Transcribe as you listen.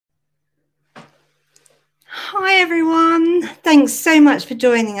Hi everyone, thanks so much for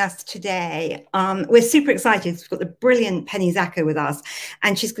joining us today. We're super excited. We've got the brilliant Penny Zako with us,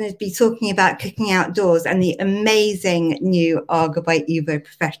 and she's going to be talking about cooking outdoors and the amazing new AGA Evo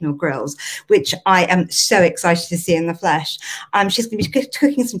professional grills, which I am so excited to see in the flesh. She's going to be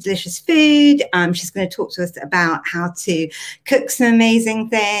cooking some delicious food. She's going to talk to us about how to cook some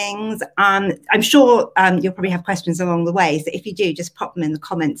amazing things. I'm sure you'll probably have questions along the way, so if you do, just pop them in the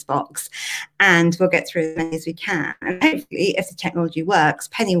comments box and we'll get through as many as we can. And hopefully, if the technology works,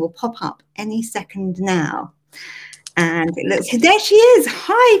 Penny will pop up any second now. And it looks, there she is.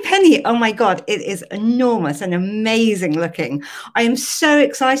 Hi, Penny. Oh my God, it is enormous and amazing looking. I am so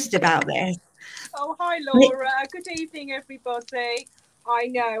excited about this. Oh, hi, Laura. Good evening, everybody. I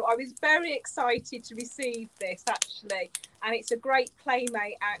know, I was very excited to receive this, actually. And it's a great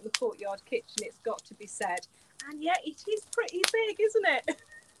playmate out in the courtyard kitchen, it's got to be said. And yeah, it is pretty big, isn't it?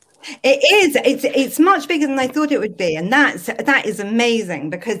 It is. It's much bigger than I thought it would be, and that is amazing,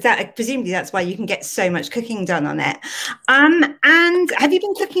 because presumably that's why you can get so much cooking done on it. And have you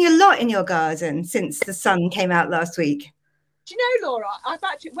been cooking a lot in your garden since the sun came out last week? Do you know, Laura,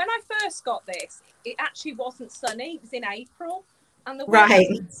 when I first got this, it actually wasn't sunny. It was in April, and the weather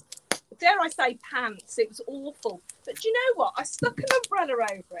was, dare I say, pants. It was awful. But do you know what? I stuck an umbrella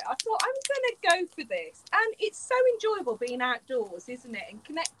over it. I thought I'm going to go for this. And it's so enjoyable being outdoors, isn't it? And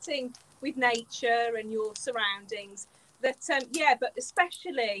connecting with nature and your surroundings. That, yeah, but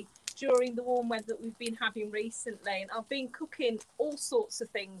especially during the warm weather that we've been having recently. And I've been cooking all sorts of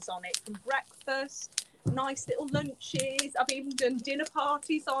things on it, from breakfast, nice little lunches. I've even done dinner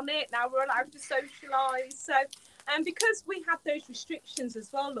parties on it. Now we're allowed to socialise. So, and because we had those restrictions as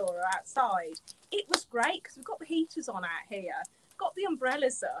well, Laura, outside, it was great because we've got the heaters on out here, got the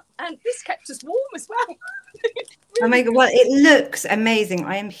umbrellas up, and this kept us warm as well. Really. Oh my God, well, it looks amazing.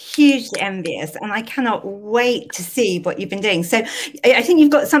 I am hugely envious, and I cannot wait to see what you've been doing. So I think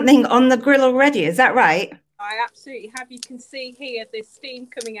you've got something on the grill already, is that right? I absolutely have. You can see here the steam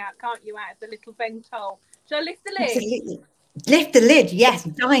coming out, can't you, out of the little vent hole. Shall I lift the lid? Absolutely. Lift the lid, yes,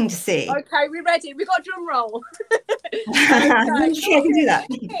 I'm dying to see. Okay, we're ready. We've got a drum roll. I'm sure I can do that.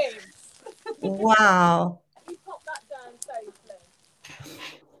 Wow. You pop that down safely.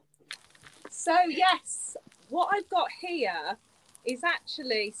 So yes, what I've got here is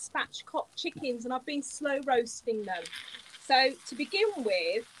actually spatchcock chickens, and I've been slow roasting them. So to begin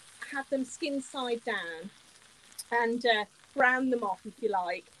with, have them skin side down and brown them off, if you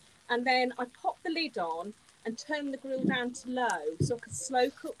like. And then I pop the lid on and turn the grill down to low so I can slow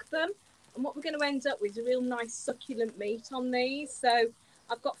cook them. And what we're going to end up with is a real nice succulent meat on these. So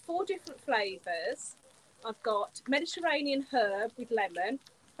I've got 4 different flavours. I've got Mediterranean herb with lemon,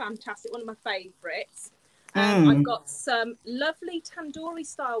 fantastic, one of my favourites. I've got some lovely tandoori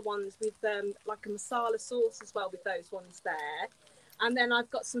style ones with like a masala sauce as well, with those ones there. And then I've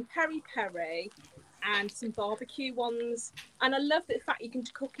got some peri peri and some barbecue ones. And I love the fact you can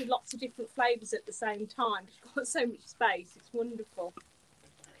cook in lots of different flavours at the same time. You've got so much space. It's wonderful.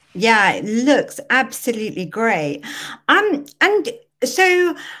 Yeah, it looks absolutely great. And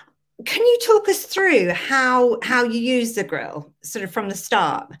so can you talk us through how you use the grill sort of from the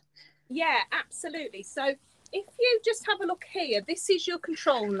start? Yeah, absolutely. So if you just have a look here, this is your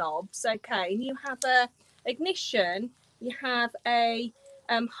control knobs, okay? And you have a ignition, you have a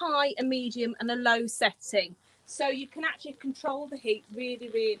high, a medium and a low setting. So you can actually control the heat really,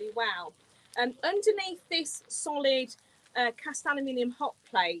 really well. And underneath this solid cast aluminium hot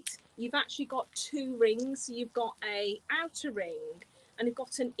plate, you've actually got 2 rings. So you've got a outer ring and you've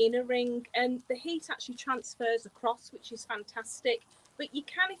got an inner ring, and the heat actually transfers across, which is fantastic. But you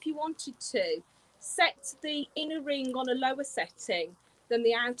can, if you wanted to, set the inner ring on a lower setting than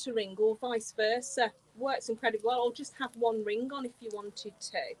the outer ring, or vice versa. Works incredibly well, or just have 1 ring on if you wanted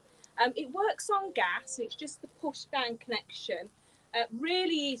to. It works on gas. It's just the push down connection.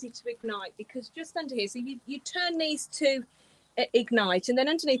 Really easy to ignite, because just under here, so you turn these to ignite, and then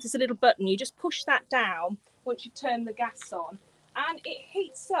underneath there's a little button. You just push that down once you turn the gas on, and it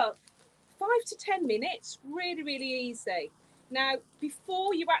heats up 5 to 10 minutes. Really, really easy. Now,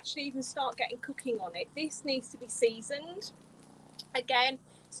 before you actually even start getting cooking on it, this needs to be seasoned. Again,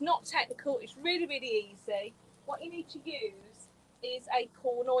 it's not technical, it's really, really easy. What you need to use is a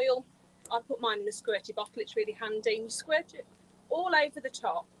corn oil. I put mine in a squirty bottle, it's really handy. And you squirt it all over the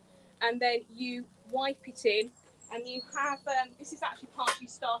top, and then you wipe it in. And you have, this is actually part of your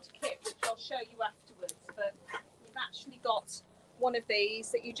starter kit, which I'll show you afterwards, but you've actually got one of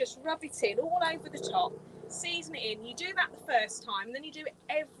these that you just rub it in all over the top, season it in. You do that the first time, and then you do it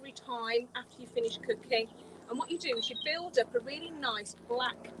every time after you finish cooking. And what you do is you build up a really nice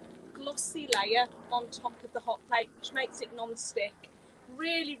black glossy layer on top of the hot plate, which makes it non-stick.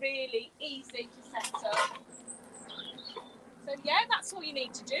 Really, really easy to set up. So yeah, that's all you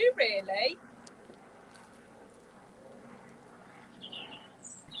need to do really.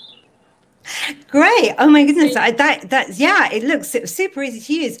 Great. Oh my goodness. That's yeah, it looks super easy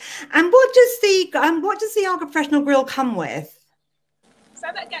to use. And what does the AGA Professional Grill come with? Say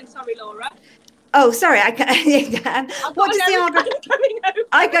that again, sorry, Laura. Oh, sorry. I can. What does the AGA?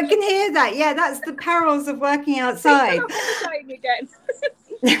 I can hear that. Yeah, that's the perils of working outside. Again.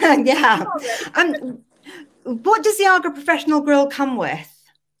 Yeah. What does the AGA Professional Grill come with?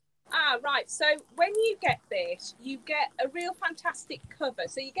 Ah, right. So when you get this, you get a real fantastic cover.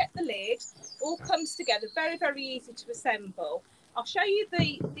 So you get the lid, all comes together, very, very easy to assemble. I'll show you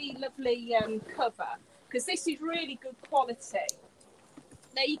the lovely cover, because this is really good quality.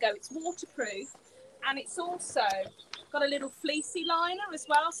 There you go. It's waterproof, and it's also got a little fleecy liner as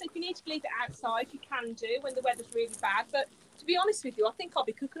well. So if you need to leave it outside, you can do when the weather's really bad. But to be honest with you, I think I'll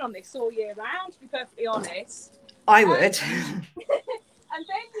be cooking on this all year round, to be perfectly honest. I would. And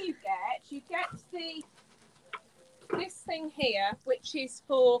then you get this thing here, which is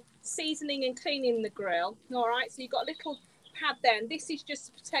for seasoning and cleaning the grill. All right, so you've got a little pad there, and this is just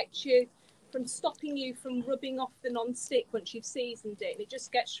to protect you from stopping you from rubbing off the non-stick once you've seasoned it. And it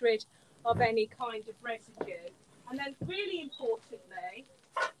just gets rid of any kind of residue. And then really importantly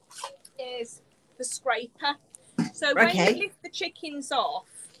is the scraper. So when you lift the chickens off,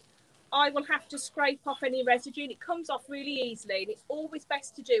 I will have to scrape off any residue, and it comes off really easily, and it's always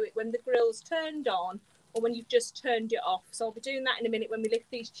best to do it when the grill's turned on or when you've just turned it off. So I'll be doing that in a minute when we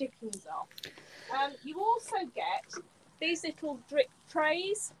lift these chickens off. You also get these little drip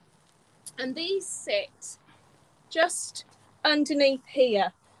trays, and these sit just underneath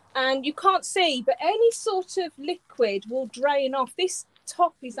here, and you can't see, but any sort of liquid will drain off. This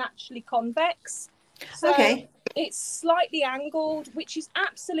top is actually convex, so it's slightly angled, which is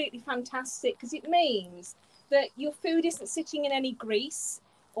absolutely fantastic, because it means that your food isn't sitting in any grease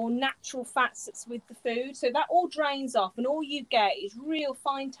or natural fats that's with the food. So that all drains off, and all you get is real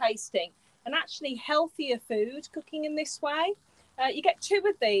fine tasting and actually healthier food cooking in this way. You get 2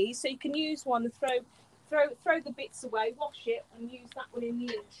 of these, so you can use one and throw the bits away, wash it, and use that one in the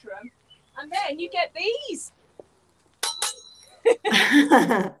interim. And then you get these.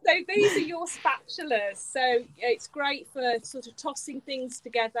 So these are your spatulas. So it's great for sort of tossing things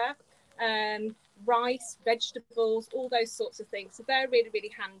together, rice, vegetables, all those sorts of things. So they're really,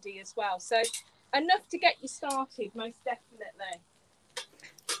 really handy as well. So enough to get you started, most definitely.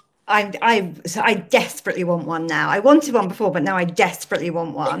 I desperately want one now. I wanted one before, but now I desperately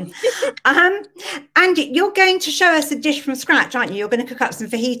want one. And you're going to show us a dish from scratch, aren't you? You're going to cook up some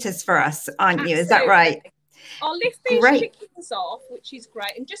fajitas for us, aren't you? Is that right? I'll lift these chickens off, which is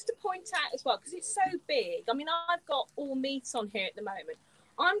great. And just to point out as well, because it's so big, I mean, I've got all meat on here at the moment.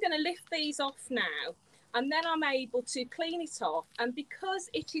 I'm going to lift these off now, and then I'm able to clean it off. And because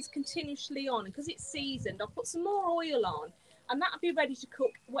it is continuously on, and because it's seasoned, I'll put some more oil on, and that'll be ready to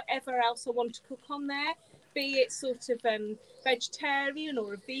cook whatever else I want to cook on there, be it sort of vegetarian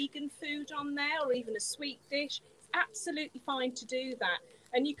or a vegan food on there, or even a sweet dish. It's absolutely fine to do that.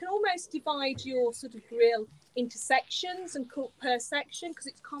 And you can almost divide your sort of grill into sections and cook per section, because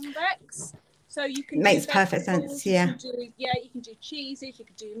it's convex. So you can makes perfect sense. Yeah. You can do cheeses, you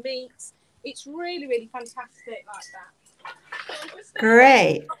can do meats. It's really, really fantastic like that. So I'm just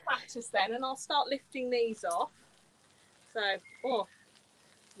great. Practice then, and I'll start lifting these off. So, oh,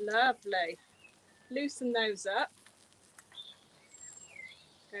 lovely. Loosen those up.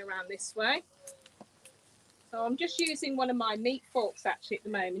 Go around this way. So I'm just using one of my meat forks actually at the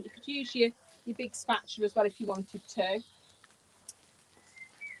moment. You could use your big spatula as well if you wanted to.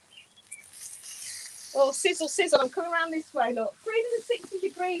 Oh, sizzle, sizzle. I'm coming around this way, look. 360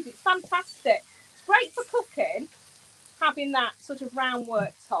 degrees. It's fantastic. It's great for cooking, having that sort of round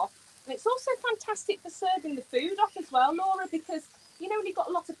worktop. And it's also fantastic for serving the food off as well, Laura, because, you know, when you've got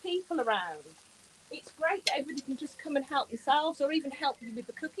a lot of people around, it's great that everybody can just come and help themselves, or even help you with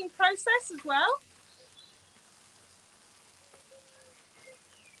the cooking process as well.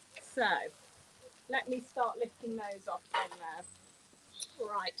 So, let me start lifting those off then now. All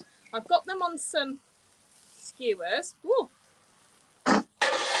right, I've got them on some skewers. Ooh.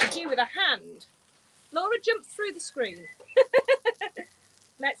 Do with a hand. Laura jumped through the screen.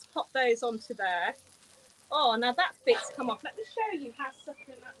 Let's pop those onto there. Oh, now that bit's come off. Let me show you how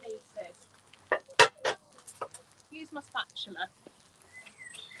succulent that meat is. Use my spatula.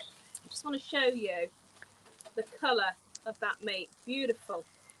 I just want to show you the colour of that meat. Beautiful.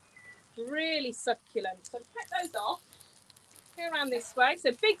 Really succulent. So take those off. Go around this way.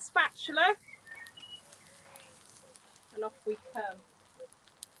 So big spatula. And off we come.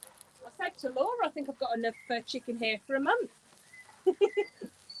 I said to Laura, I think I've got enough chicken here for a month.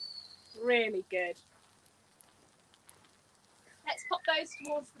 Really good. Let's pop those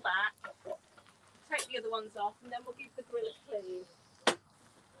towards the back. Take the other ones off and then we'll give the grill a clean.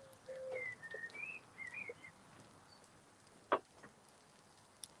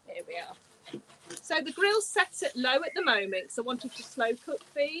 Here we are. So the grill's set at low at the moment because I wanted to slow cook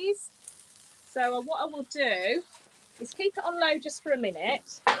these. So what I will do is keep it on low just for a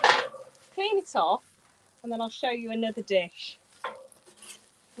minute, clean it off, and then I'll show you another dish.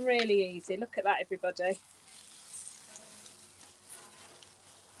 Really easy. Look at that, everybody. I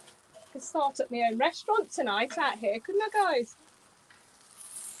could start up my own restaurant tonight out here, couldn't I, guys?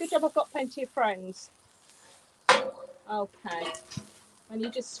 Good job I've got plenty of friends. Okay. And you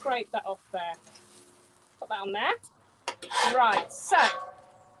just scrape that off there. Put that on there. Right, so if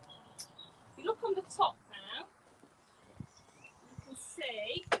you look on the top now, you can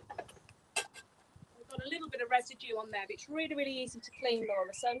see we've got a little bit of residue on there, but it's really, really easy to clean,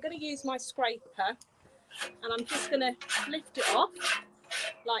 Laura. So I'm going to use my scraper and I'm just going to lift it off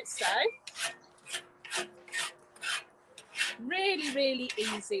like so. Really, really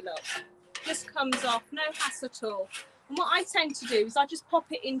easy, look. Just comes off, no hassle at all. And what I tend to do is I just pop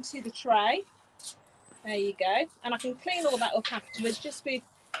it into the tray. There you go. And I can clean all that up afterwards just with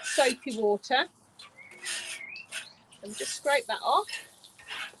soapy water. And just scrape that off.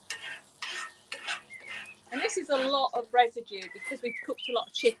 And this is a lot of residue because we've cooked a lot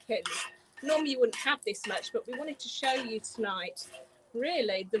of chicken. Normally you wouldn't have this much, but we wanted to show you tonight,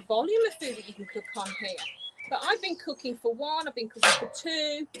 really, the volume of food that you can cook on here. But I've been cooking for one, I've been cooking for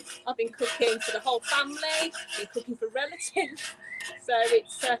two, I've been cooking for the whole family, I've been cooking for relatives. So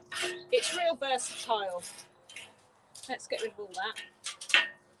it's real versatile. Let's get rid of all that.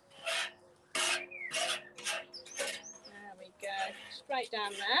 There we go, straight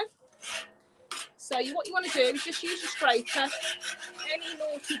down there. So what you want to do is just use your scraper. Any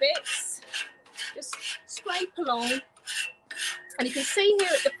naughty bits, just scrape along. And you can see here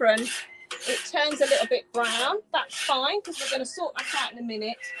at the front, it turns a little bit brown. That's fine because we're going to sort that out in a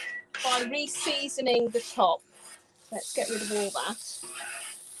minute by re-seasoning the top. Let's get rid of all that.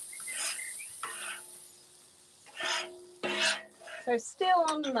 So still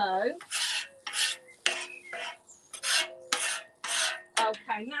on low.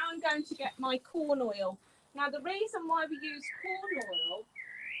 Okay, now I'm going to get my corn oil. Now the reason why we use corn oil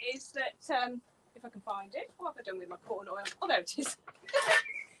is that, if I can find it, what have I done with my corn oil? Oh, there it is.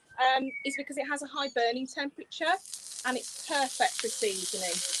 Is because it has a high burning temperature and it's perfect for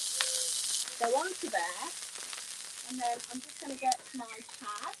seasoning. Go on to there, and then I'm just going to get my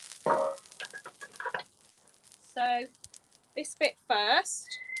pad. So this bit first,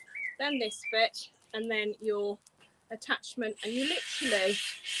 then this bit, and then your attachment, and you literally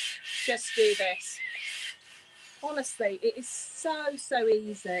just do this. Honestly, it is so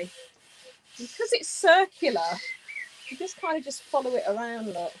easy. Because it's circular, you just kind of just follow it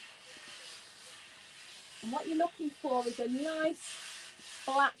around, look. And what you're looking for is a nice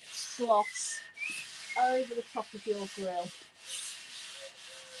black gloss over the top of your grill.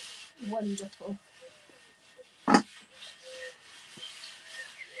 Wonderful. And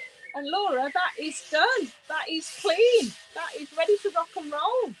Laura, that is done. That is clean. That is ready to rock and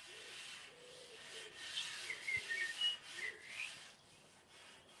roll.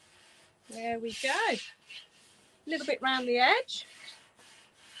 There we go. A little bit round the edge.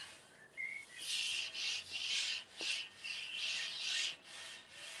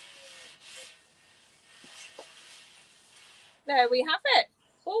 There we have it.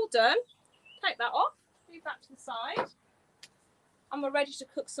 All done. Take that off. Move that to the side. And we're ready to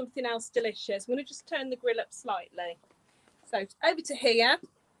cook something else delicious. I'm going to just turn the grill up slightly. So over to here.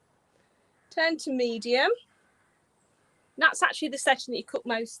 Turn to medium. That's actually the setting that you cook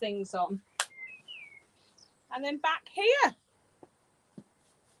most things on. And then back here.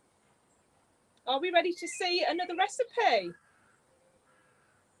 Are we ready to see another recipe?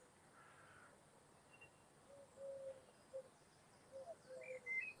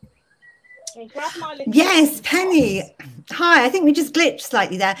 Yes, Penny. Hi, I think we just glitched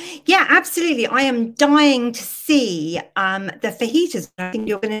slightly there. Yeah, absolutely. I am dying to see the fajitas. I think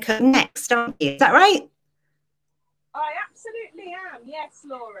you're going to cook next, aren't you? Is that right? I absolutely am. Yes,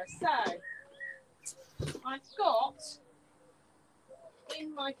 Laura. So I've got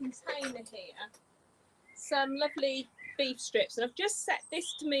in my container here some lovely beef strips, and I've just set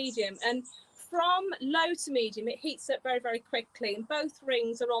this to medium, and from low to medium it heats up very quickly, and both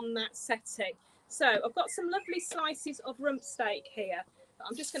rings are on that setting. So I've got some lovely slices of rump steak here that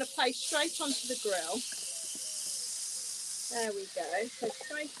I'm just going to place straight onto the grill. There we go. So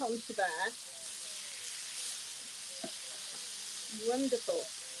straight onto there. Wonderful.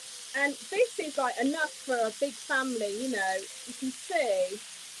 And this is like enough for a big family, you know. You can see,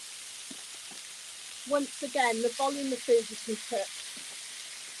 once again, the volume of food you can cook.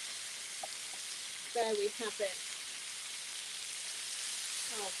 There we have it.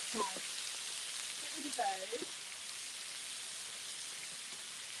 Okay. Get rid of those.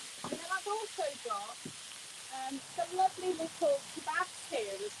 And then I've also got some lovely little kebabs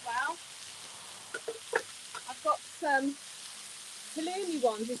here as well. I've got some halloumi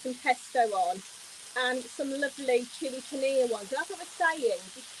ones with some pesto on, and some lovely chili paneer ones. And that's what I'm saying,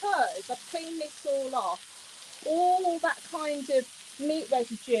 because I've cleaned this all off, all that kind of meat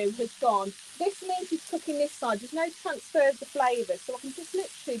residue has gone. This meat is cooking this side, there's no transfer of the flavour, so I can just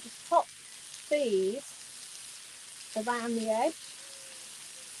literally just pop these around the edge,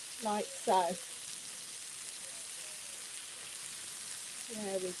 like so.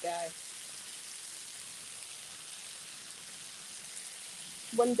 There we go.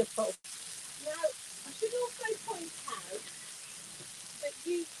 Wonderful. Now, I should also point out that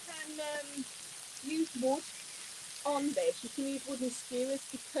you can use wood on this. You can use wooden skewers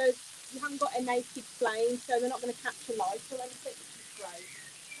because you haven't got a naked flame, so they're not going to capture light or anything, which is great.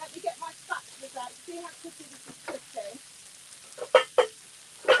 Let me get my spatulas out. See how quickly this is cooking.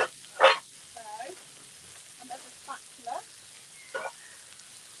 So, another spatula.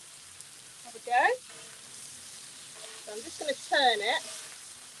 There we go. So I'm just going to turn it.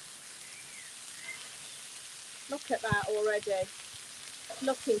 Look at that already.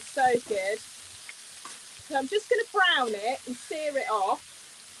 Looking so good. So I'm just going to brown it and sear it off.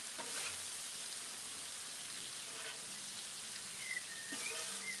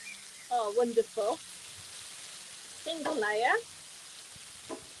 Oh, wonderful. Single layer.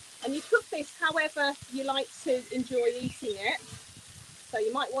 And you cook this however you like to enjoy eating it. So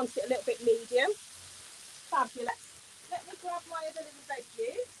you might want it a little bit medium. Fabulous. Let me grab my other little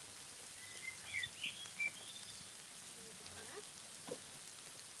veggies.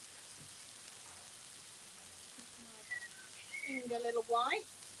 A little white.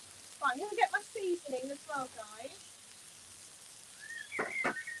 Right, I'm going to get my seasoning as well, guys.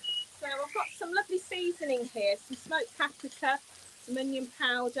 So I've got some lovely seasoning here. Some smoked paprika, some onion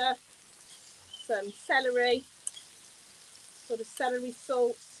powder, some celery, sort of celery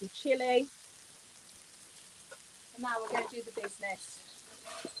salt, some chilli. And now we're going to do the business.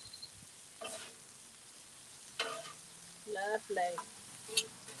 Lovely.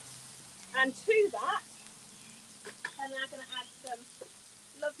 And to that, I'm now going to add some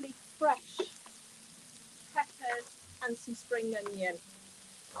lovely fresh peppers and some spring onion.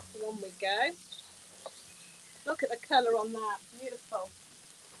 On we go. Look at the colour on that. Beautiful.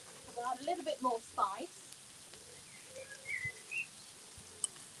 We'll add a little bit more spice.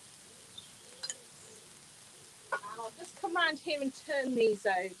 And I'll just come round here and turn these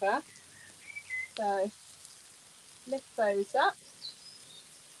over. So lift those up.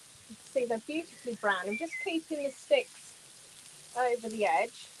 You can see they're beautifully brown. I'm just keeping the sticks over the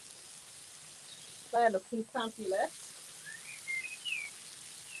edge. They're looking fabulous.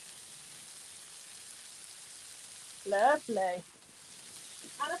 Lovely. And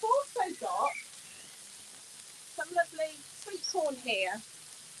I've also got some lovely sweet corn here.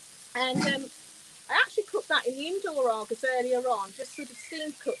 And I actually cooked that in the indoor Argus earlier on, just sort of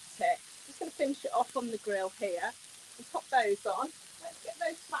steam cooked it. Just going to finish it off on the grill here and pop those on. Let's get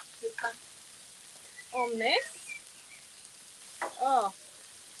those spatulas back on this. Oh,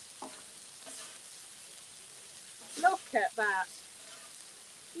 look at that.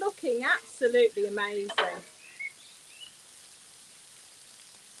 Looking absolutely amazing.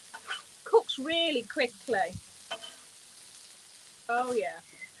 Cooks really quickly. Oh yeah.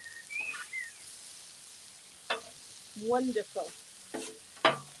 Wonderful.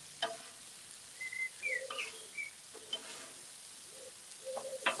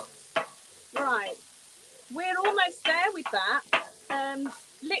 Right, we're almost there with that.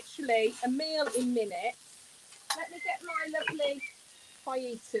 Literally a meal in minutes. Let me get my lovely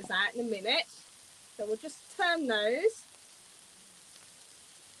fajitas out in a minute. So we'll just turn those.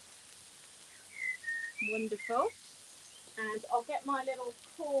 Wonderful. And I'll get my little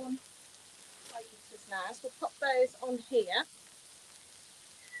corn fajitas now. So we'll pop those on here.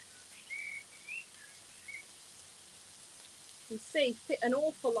 You can see fit an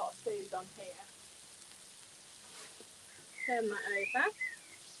awful lot of food on here. Turn that over.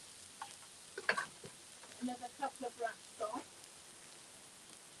 Another couple of wraps on.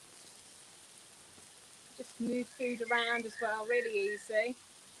 Just move food around as well, really easy.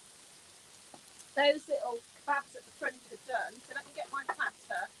 Those little kebabs at the front are done, so let me get my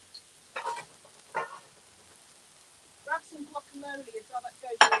platter. Grab some guacamole as well, that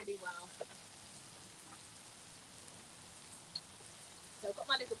goes really well. So I've got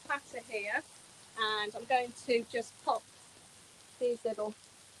my little platter here, and I'm going to just pop these little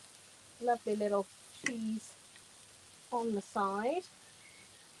lovely little cheese on the side.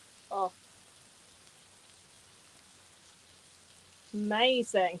 Oh,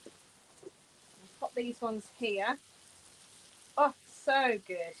 amazing. I'll pop these ones here. Oh, so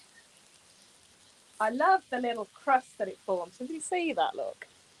good. I love the little crust that it forms. Can you see that? Look.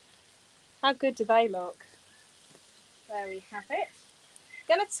 How good do they look? There we have it.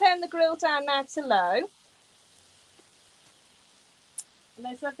 Going to turn the grill down now to low. And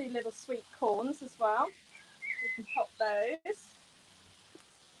those lovely little sweet corns as well. We can pop those.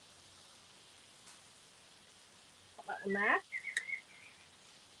 Pop that on there.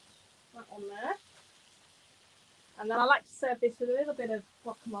 That on there. And then I like to serve this with a little bit of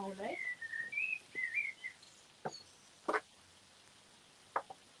guacamole.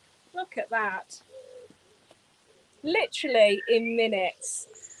 Look at that. Literally in minutes.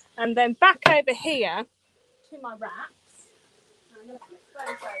 And then back over here to my wraps. I'm going to flip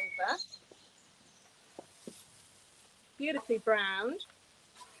those over. Beautifully browned.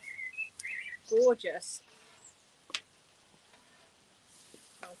 Gorgeous.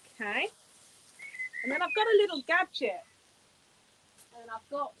 Okay. And then I've got a little gadget. And I've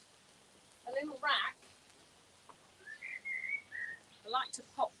got a little rack. I like to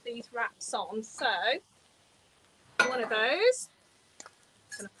pop these wraps on. So, one of those.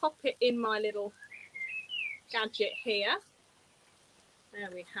 I'm going to pop it in my little gadget here. There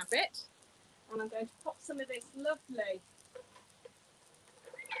we have it. And I'm going to pop some of this lovely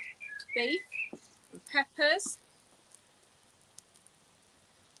beef and peppers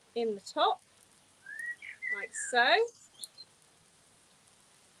in the top, like so.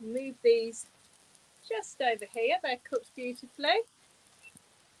 Move these just over here. They're cooked beautifully.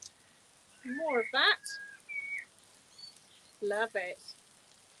 More of that. Love it.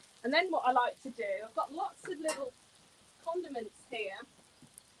 And then what I like to do, I've got lots of little condiments here.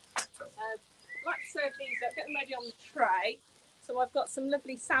 I like to serve these up, get them ready on the tray. So I've got some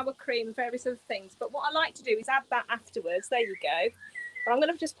lovely sour cream and various other things. But what I like to do is add that afterwards. There you go. But I'm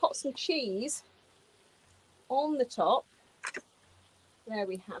going to just pop some cheese on the top. There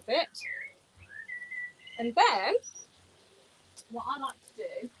we have it. And then what I like to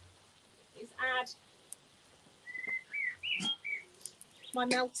do is add my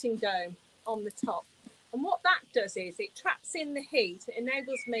melting dome on the top. And what that does is it traps in the heat. It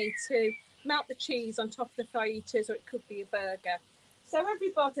enables me to melt the cheese on top of the fajitas, or it could be a burger. So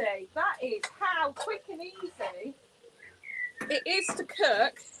everybody, that is how quick and easy it is to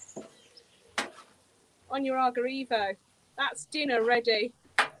cook on your AGA Evo. That's dinner ready,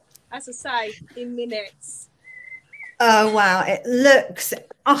 as I say, in minutes. Oh, wow. It looks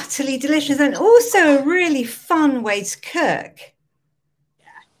utterly delicious and also a really fun way to cook.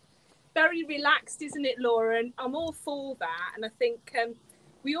 Yeah. Very relaxed, isn't it, Laura? And I'm all for that. And I think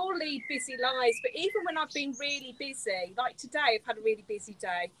we all lead busy lives. But even when I've been really busy, like today, I've had a really busy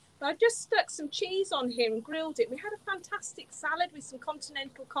day. But I just stuck some cheese on here and grilled it. We had a fantastic salad with some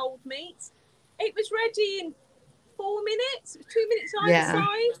continental cold meats. It was ready in 4 minutes, 2 minutes either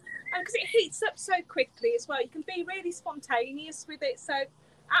side, because it heats up so quickly as well. You can be really spontaneous with it, so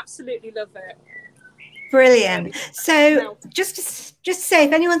absolutely love it. Brilliant. So just to say,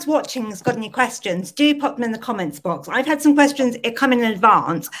 if anyone's watching has got any questions, do pop them in the comments box. I've had some questions come in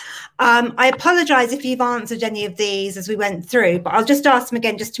advance. I apologize if you've answered any of these as we went through, but I'll just ask them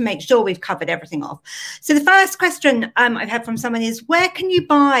again just to make sure we've covered everything off. So the first question I've had from someone is, where can you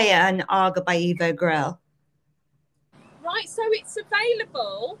buy an AGA by Evo grill? Right, so it's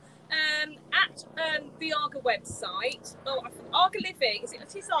available at the AGA website. Oh, AGA Living,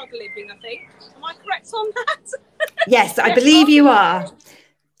 it is AGA Living, I think. Am I correct on that? Yes, I believe you are.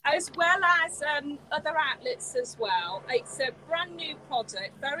 As well as other outlets as well. It's a brand new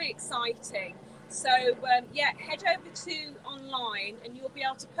product, very exciting. So yeah, head over to online and you'll be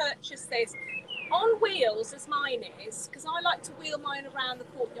able to purchase this on wheels, as mine is, because I like to wheel mine around the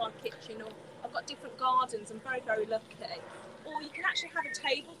courtyard kitchen, or I've got different gardens. I'm very, very lucky. Or you can actually have a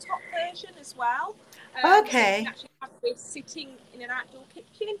tabletop version as well. Okay. So you can actually have this sitting in an outdoor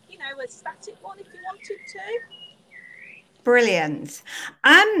kitchen, you know, a static one if you wanted to. Brilliant.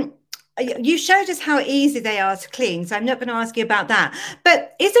 You showed us how easy they are to clean, so I'm not going to ask you about that.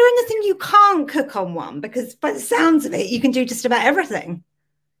 But is there anything you can't cook on one? Because by the sounds of it, you can do just about everything.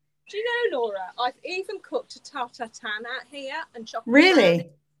 Do you know, Laura, I've even cooked a tartare out here and chopped it. Really?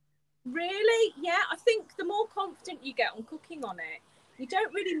 Really? Yeah, I think the more confident you get on cooking on it, you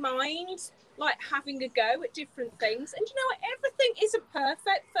don't really mind like having a go at different things. And you know what? Everything isn't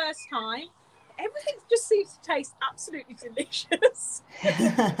perfect first time. Everything just seems to taste absolutely delicious.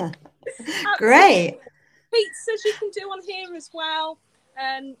 Great. Pizzas you can do on here as well.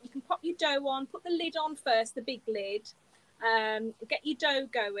 You can pop your dough on, put the lid on first, the big lid. Get your dough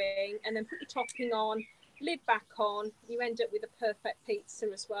going and then put your topping on, lid back on. You end up with a perfect pizza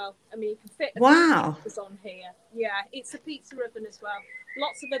as well. I mean, you can fit a few pizzas on here. Yeah, it's a pizza oven as well.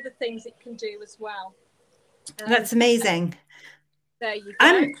 Lots of other things it can do as well. That's amazing. There you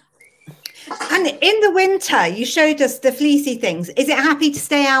go. And in the winter, you showed us the fleecy things. Is it happy to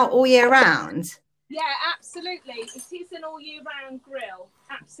stay out all year round? Yeah, absolutely. It is an all year round grill.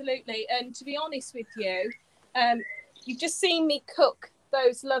 Absolutely. And to be honest with you, you've just seen me cook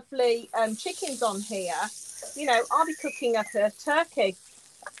those lovely chickens on here. You know, I'll be cooking up a turkey.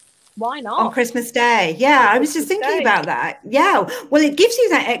 Why not? On Christmas Day. Yeah, I was just thinking about that. Yeah. Well, it gives you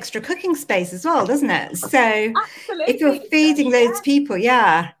that extra cooking space as well, doesn't it? So absolutely, if you're feeding those people,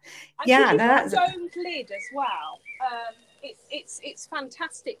 yeah. And yeah, that's a domed lid as well. It's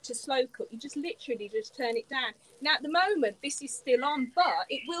fantastic to slow cook. You just literally just turn it down. Now at the moment this is still on, but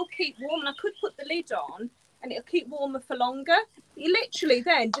it will keep warm. And I could put the lid on and it'll keep warmer for longer. You literally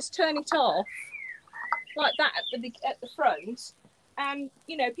then just turn it off like that at the front. And,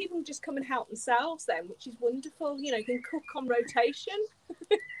 you know, people can just come and help themselves then, which is wonderful. You know, you can cook on rotation.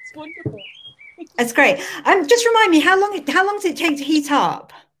 It's wonderful. That's great. Just remind me, how long does it take to heat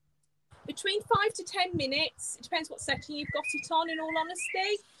up? Between 5 to 10 minutes. It depends what setting you've got it on, in all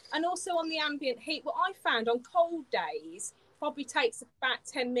honesty. And also on the ambient heat. What I found on cold days probably takes about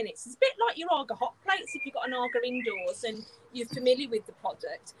 10 minutes. It's a bit like your AGA hot plates if you've got an AGA indoors and you're familiar with the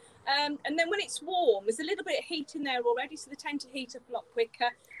product. And then when it's warm, there's a little bit of heat in there already, so they tend to heat up a lot quicker.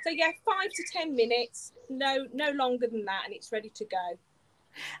 So yeah, 5 to 10 minutes, no longer than that, and it's ready to go.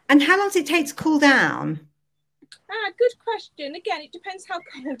 And how long does it take to cool down? Good question. Again, it depends how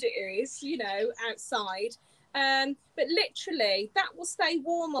cold it is, you know, outside. But literally, that will stay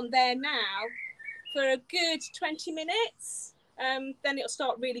warm on there now for a good 20 minutes. Then it'll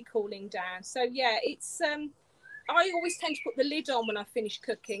start really cooling down. So yeah, it's... I always tend to put the lid on when I finish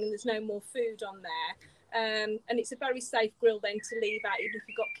cooking and there's no more food on there. And it's a very safe grill then to leave out, even if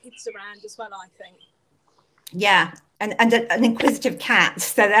you've got kids around as well, I think. Yeah, and an inquisitive cat.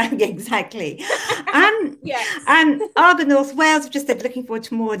 So that exactly. Yes. AGA North Wales have just said looking forward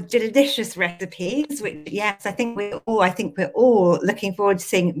to more delicious recipes. Which yes, I think we're all looking forward to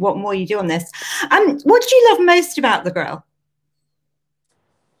seeing what more you do on this. What did you love most about the grill?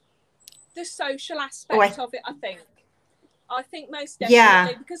 The social aspect of it, I think most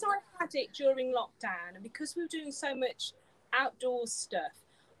definitely, because I had it during lockdown and because we were doing so much outdoor stuff,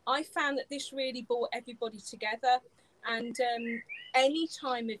 I found that this really brought everybody together. And any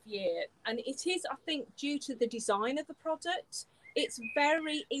time of year, and it is, I think, due to the design of the product, it's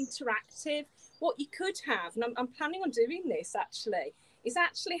very interactive. What you could have, and I'm planning on doing this actually, is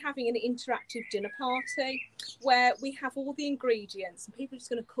actually having an interactive dinner party where we have all the ingredients and people are just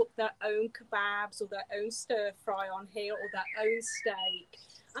going to cook their own kebabs or their own stir fry on here or their own steak.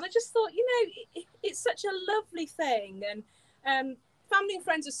 And I just thought, you know, it's such a lovely thing. And family and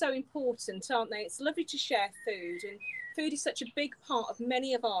friends are so important, aren't they? It's lovely to share food, and food is such a big part of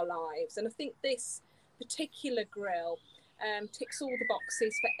many of our lives. And I think this particular grill ticks all the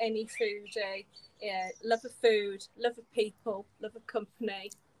boxes for any foodie. Yeah, love of food, love of people, love of company,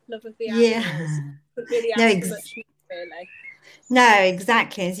 love of the outdoors. But really ask much more, really. No,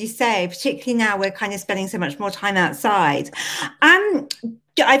 exactly. As you say, particularly now we're kind of spending so much more time outside.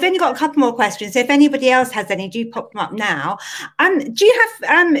 I've only got a couple more questions. So if anybody else has any, do pop them up now. Do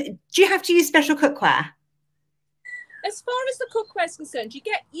you have to use special cookware? As far as the cookware is concerned, you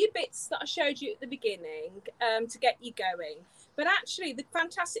get your bits that I showed you at the beginning to get you going. But actually, the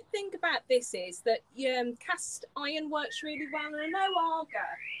fantastic thing about this is that cast iron works really well. And I know AGA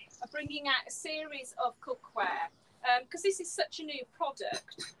are bringing out a series of cookware because this is such a new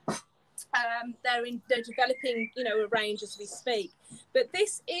product. They're developing, you know, a range as we speak. But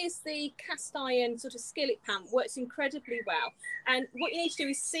this is the cast iron sort of skillet pan. Works incredibly well. And what you need to do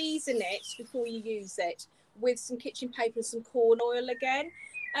is season it before you use it with some kitchen paper and some corn oil again.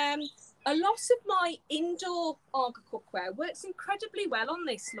 A lot of my indoor AGA cookware works incredibly well on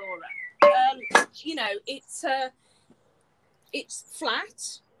this, Laura. You know, it's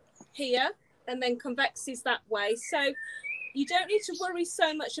flat here and then convexes that way. So you don't need to worry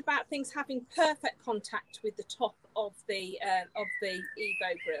so much about things having perfect contact with the top of the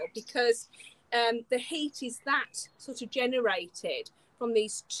Evo grill, because the heat is that sort of generated from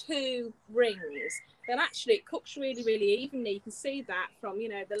these two rings that actually it cooks really, really evenly. You can see that from, you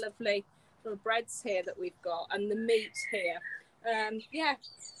know, the lovely little breads here that we've got and the meat here. Yeah,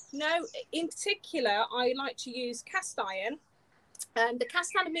 no, in particular, I like to use cast iron. The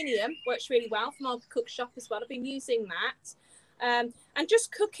cast aluminium works really well from our cook shop as well. I've been using that. And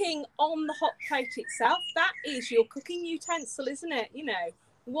just cooking on the hot plate itself, that is your cooking utensil, isn't it? You know,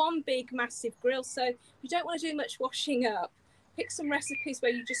 one big massive grill. So you don't want to do much washing up. Pick some recipes where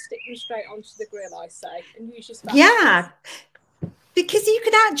you just stick them straight onto the grill, I say, and use your spatchcock. Yeah, because you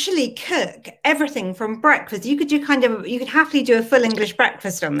could actually cook everything from breakfast. You could do you could happily do a full English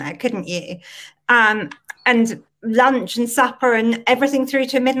breakfast on there, couldn't you? And lunch and supper and everything through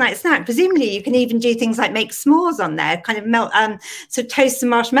to a midnight snack. Presumably you can even do things like make s'mores on there, kind of melt, so toast some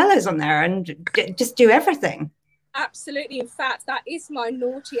marshmallows on there and just do everything. Absolutely. In fact, that is my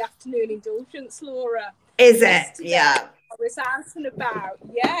naughty afternoon indulgence, Laura. Is it? Yeah. I was out and about,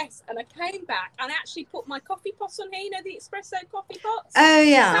 yes, and I came back and I actually put my coffee pot on here, you know, the espresso coffee pots. Oh,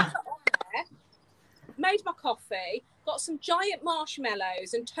 yeah. Sat on there, made my coffee, got some giant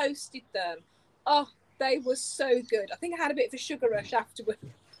marshmallows and toasted them. Oh, they were so good. I think I had a bit of a sugar rush afterwards.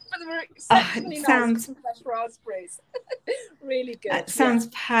 But they were exceptionally nice, some fresh raspberries. Really good. That sounds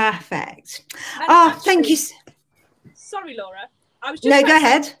perfect. And actually, thank you. Sorry, Laura. I was just no, go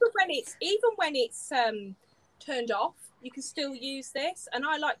ahead. Even when it's turned off, you can still use this. And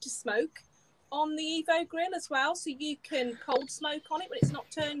I like to smoke on the Evo grill as well, so you can cold smoke on it when it's not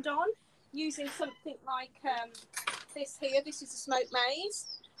turned on, using something like this here. This is a smoked maize,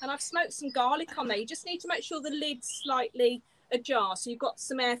 and I've smoked some garlic on there. You just need to make sure the lid's slightly ajar, so you've got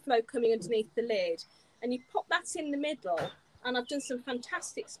some airflow coming underneath the lid, and you pop that in the middle. And I've done some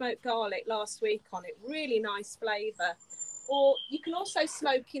fantastic smoked garlic last week on it, really nice flavour. Or you can also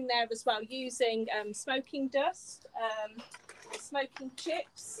smoke in there as well, using smoking dust, smoking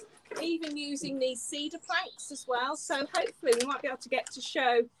chips, even using these cedar planks as well. So hopefully we might be able to get to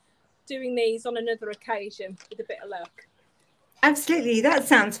show doing these on another occasion with a bit of luck. Absolutely. That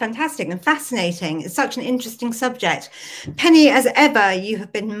sounds fantastic and fascinating. It's such an interesting subject. Penny, as ever, you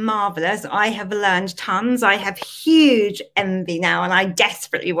have been marvellous. I have learned tons. I have huge envy now, and I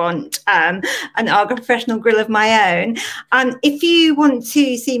desperately want an AGA professional grill of my own. If you want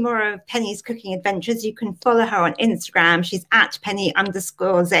to see more of Penny's cooking adventures, you can follow her on Instagram. She's at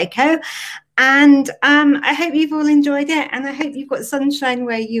Penny_Zako. And I hope you've all enjoyed it, and I hope you've got sunshine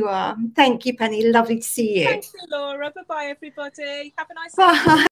where you are. Thank you, Penny. Lovely to see you. Thank you, Laura. Bye-bye, everybody. Have a nice day. Bye.